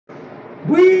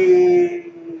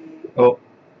Whee! Oh,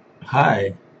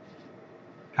 hi.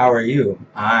 How are you?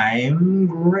 I'm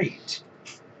great.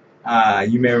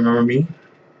 You may remember me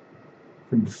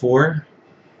from before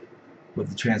with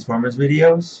the Transformers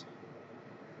videos.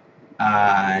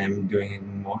 I'm doing it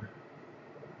more.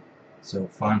 So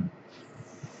fun.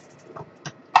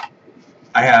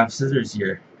 I have scissors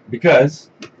here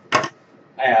because I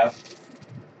have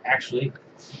actually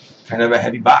kind of a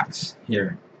heavy box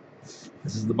here.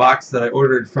 This is the box that I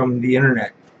ordered from the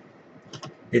internet.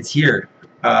 It's here.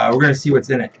 We're gonna see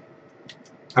what's in it.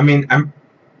 I mean, I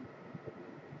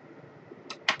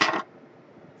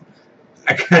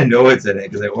kind of know what's in it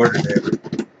because I ordered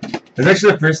it. It's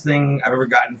actually the first thing I've ever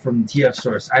gotten from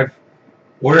TFSource. I've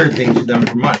ordered things from them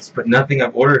for months, but nothing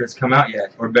I've ordered has come out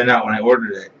yet or been out when I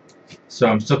ordered it. So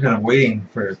I'm still kind of waiting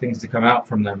for things to come out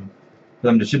from them, for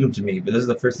them to ship them to me. But this is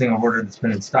the first thing I've ordered that's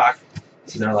been in stock.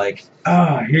 So they're like,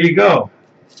 "Ah, here you go."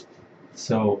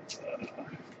 So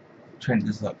trying to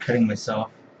just cutting myself.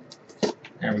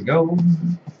 There we go.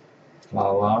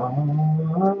 La la.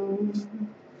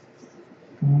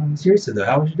 Seriously though,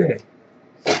 how was your day?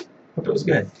 Hope it was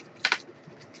good.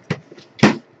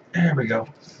 There we go.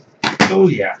 Oh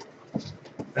yeah,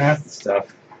 that's the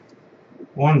stuff.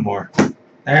 One more.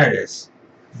 There it is.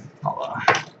 I'll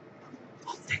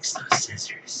fix those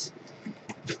scissors.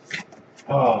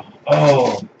 Oh,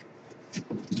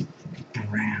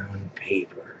 brown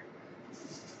paper.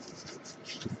 It's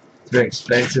very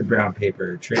expensive brown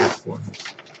paper. Transformers.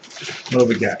 What do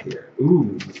we got here?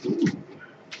 Ooh.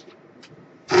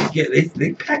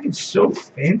 They package so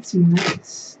fancy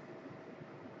nice.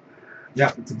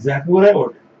 Yeah, that's exactly what I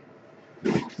ordered.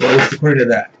 Well, at least according to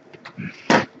that.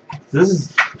 So this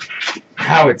is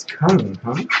how it's coming,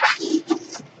 huh?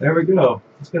 There we go.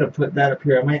 Just gonna put that up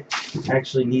here. I might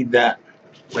actually need that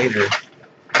later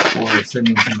for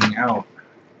sending something out.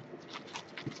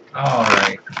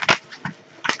 Alright.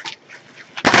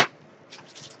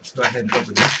 Let's go ahead and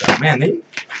open this up. Man,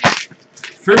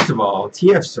 first of all,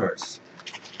 TFSource.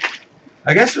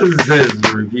 I guess what this is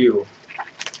a review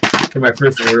for my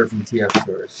first order from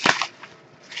TFSource.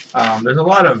 There's a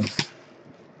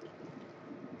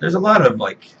lot of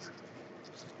like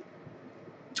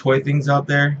toy things out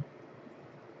there.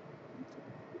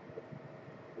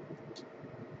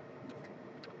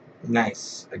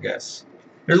 Nice, I guess.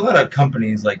 There's a lot of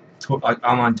companies like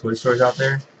online toy stores out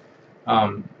there.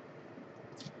 I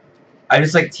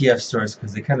just like TFSource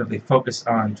because they focus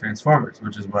on Transformers,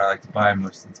 which is what I like to buy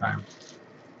most of the time.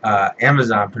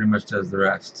 Amazon pretty much does the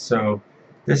rest. So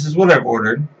this is what I've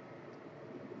ordered.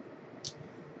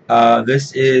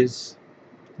 This is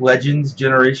Legends,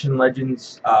 Generation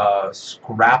Legends,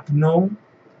 Scrapnel.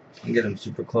 I can get him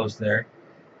super close there.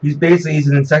 He's an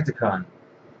Insecticon.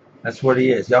 That's what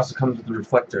he is. He also comes with a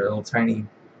reflector, a little tiny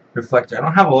reflector. I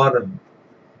don't have a lot of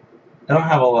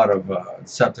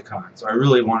Decepticons. So I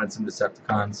really wanted some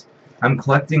Decepticons. I'm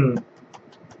collecting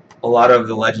a lot of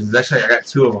the Legends. Actually, I got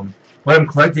two of them. What I'm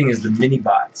collecting is the mini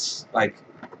bots, like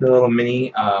the little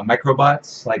mini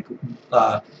microbots, like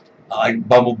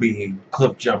Bumblebee,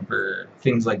 Cliff Jumper,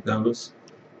 things like those.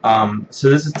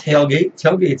 So this is Tailgate.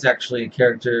 Tailgate's actually a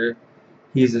character.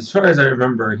 He's, as far as I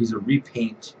remember, he's a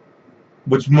repaint,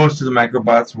 which most of the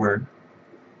microbots were.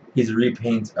 He's a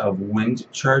repaint of Wind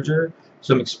Charger.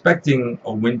 So I'm expecting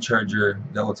a Wind Charger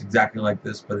that looks exactly like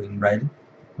this, but in red,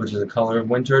 which is the color of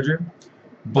Wind Charger.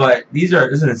 But this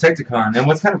is an Insecticon, and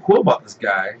what's kind of cool about this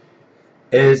guy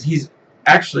is he's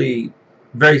actually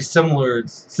very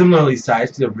similarly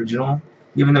sized to the original,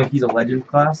 even though he's a Legend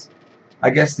class. I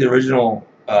guess the original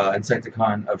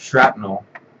Insecticon of Shrapnel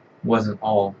wasn't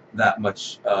all that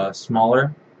much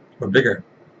smaller or bigger.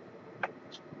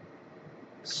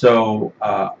 So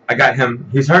I got him.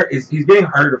 He's getting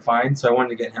harder to find, so I wanted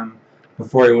to get him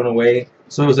before he went away.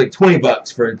 So it was like 20 bucks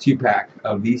for a 2-pack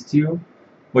of these two,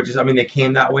 which is, I mean, they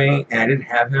came that way, and I didn't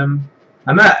have him.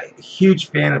 I'm not a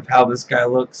huge fan of how this guy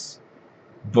looks,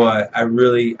 but I'm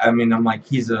like,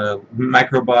 he's a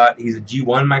microbot. He's a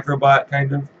G1 microbot,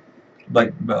 kind of,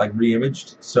 but like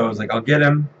re-imaged. So I was like, I'll get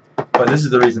him, but this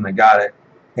is the reason I got it.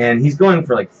 And he's going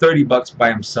for like 30 bucks by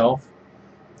himself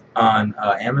on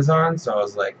Amazon, so I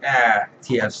was like,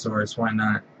 TFSource, why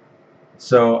not?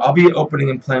 So I'll be opening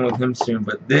and playing with him soon,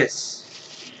 but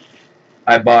this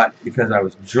I bought because I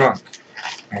was drunk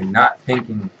and not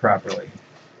thinking properly.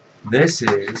 This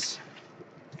is,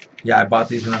 I bought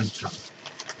these when I was drunk.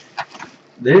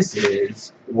 This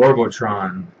is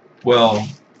Warbotron. Well,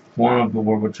 one of the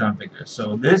Warbotron figures.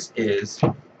 So this is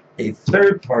a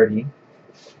third-party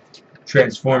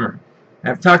Transformer.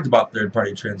 And I've talked about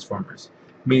third-party Transformers,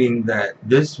 meaning that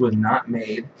this was not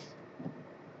made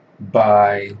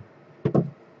by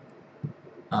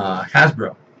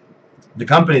Hasbro. The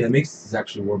company that makes this is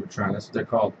actually Warbotron. That's what they're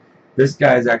called. This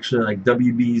guy is actually like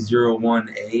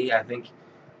WB01A, I think,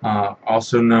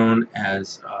 also known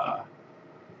as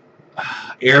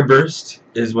Airburst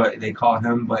is what they call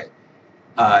him. But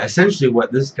essentially,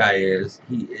 what this guy is,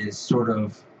 he is sort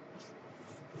of.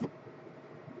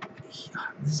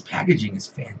 This packaging is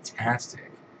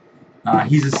fantastic.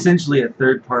 He's essentially a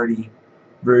third-party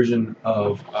version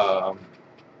of.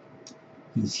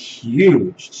 He's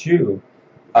huge too.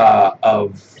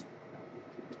 Of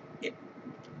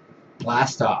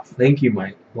Blastoff. Thank you,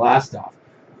 Mike. Blastoff,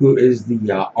 who is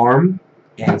the arm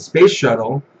and space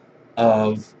shuttle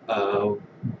of the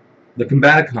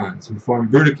Combaticons who form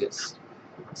Bruticus.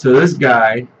 So this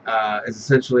guy is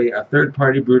essentially a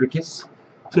third-party Bruticus.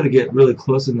 I'm going to get really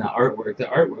close in the artwork. The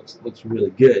artwork looks really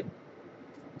good.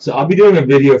 So I'll be doing a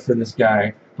video for this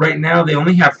guy. Right now they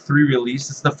only have 3 released.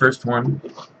 It's the first one.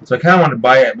 So I kind of want to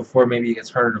buy it before maybe it gets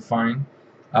harder to find.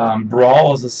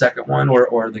 Brawl is the second one,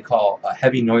 or they call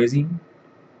Heavy Noisy.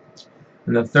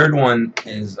 And the third one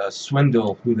is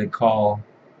Swindle, who they call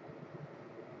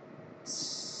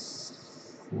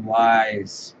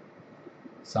Lies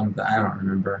something. I don't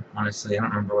remember. Honestly, I don't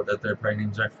remember what their third-party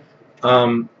names are.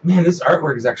 Man, this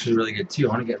artwork is actually really good too. I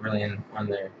want to get really in on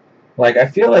there. Like, I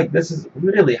feel like this is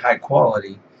really high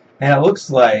quality, and it looks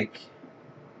like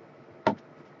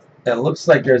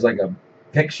there's like a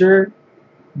picture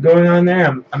going on there.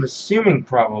 I'm assuming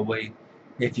probably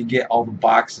if you get all the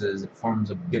boxes, it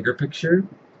forms a bigger picture,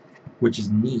 which is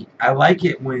neat. I like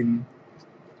it when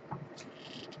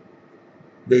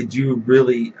they do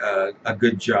really a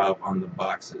good job on the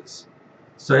boxes.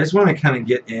 So I just want to kind of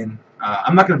get in.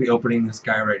 I'm not going to be opening this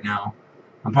guy right now.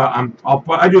 I'll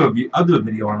do a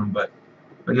video on him, but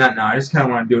not now. I just kind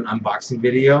of want to do an unboxing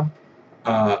video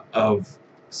of.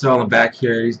 So on the back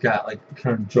here, he's got like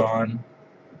kind of drawn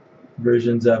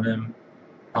versions of him.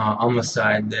 On the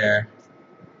side there,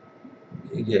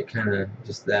 you get kind of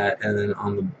just that, and then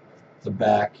on the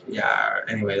back, yeah.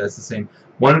 Anyway, that's the same.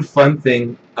 One fun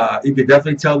thing, you could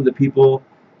definitely tell the people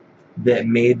that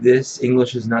made this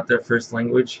English is not their first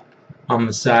language. On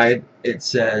the side, it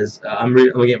says, I'm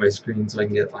looking at my screen so I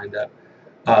can get it lined up.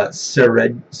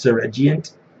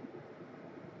 Seregiant.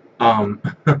 And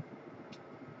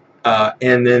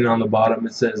then on the bottom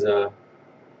it says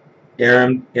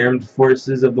Armed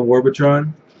Forces of the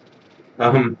Warbotron.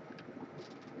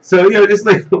 So, you know, just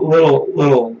like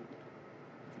little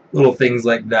things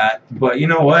like that. But you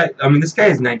know what? I mean, this guy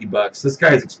is $90. This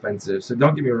guy is expensive. So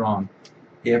don't get me wrong.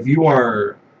 If you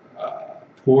are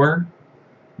poor,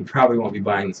 you probably won't be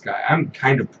buying this guy. I'm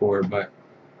kind of poor, but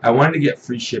I wanted to get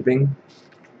free shipping.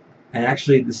 And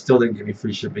actually, this still didn't give me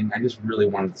free shipping. I just really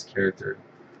wanted this character.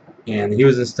 And he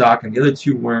was in stock, and the other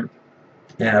 2 weren't.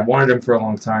 And I wanted him for a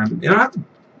long time. You know, I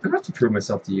don't have to prove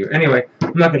myself to you. Anyway,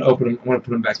 I'm not going to open him. I want to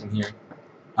put him back in here.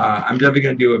 I'm definitely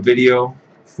going to do a video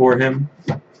for him.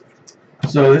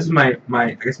 So this is my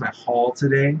I guess my haul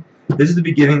today. This is the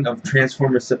beginning of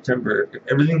Transformers September. If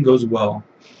everything goes well,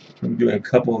 I'm doing a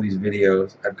couple of these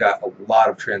videos. I've got a lot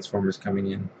of Transformers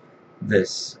coming in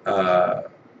this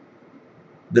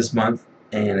this month,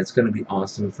 and it's going to be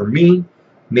awesome for me.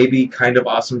 Maybe kind of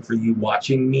awesome for you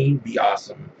watching me be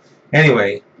awesome.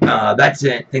 Anyway, that's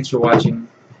it. Thanks for watching.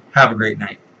 Have a great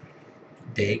night.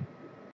 Day.